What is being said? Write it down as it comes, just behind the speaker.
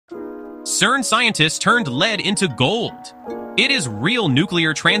CERN scientists turned lead into gold. It is real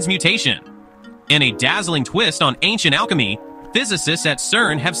nuclear transmutation. In a dazzling twist on ancient alchemy, physicists at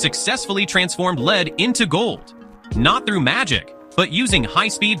CERN have successfully transformed lead into gold. Not through magic, but using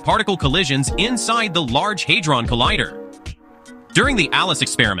high-speed particle collisions inside the Large Hadron Collider. During the ALICE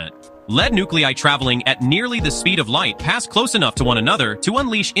experiment, lead nuclei traveling at nearly the speed of light passed close enough to one another to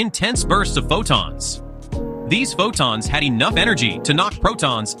unleash intense bursts of photons. These photons had enough energy to knock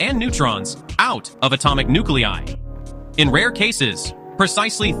protons and neutrons out of atomic nuclei. In rare cases,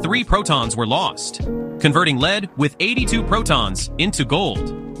 precisely 3 protons were lost, converting lead with 82 protons into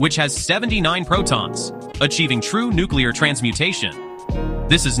gold, which has 79 protons, achieving true nuclear transmutation.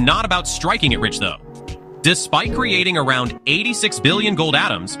 This is not about striking it rich, though. Despite creating around 86 billion gold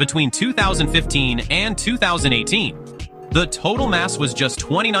atoms between 2015 and 2018, the total mass was just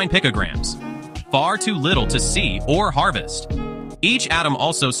 29 picograms, far too little to see or harvest. Each atom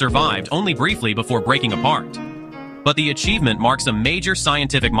also survived only briefly before breaking apart. But the achievement marks a major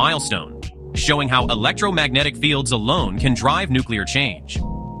scientific milestone, showing how electromagnetic fields alone can drive nuclear change.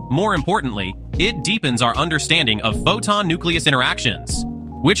 More importantly, it deepens our understanding of photon-nucleus interactions,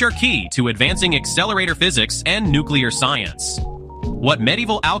 which are key to advancing accelerator physics and nuclear science. What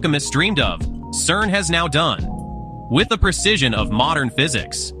medieval alchemists dreamed of, CERN has now done, with the precision of modern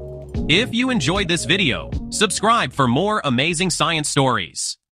physics. If you enjoyed this video, subscribe for more amazing science stories.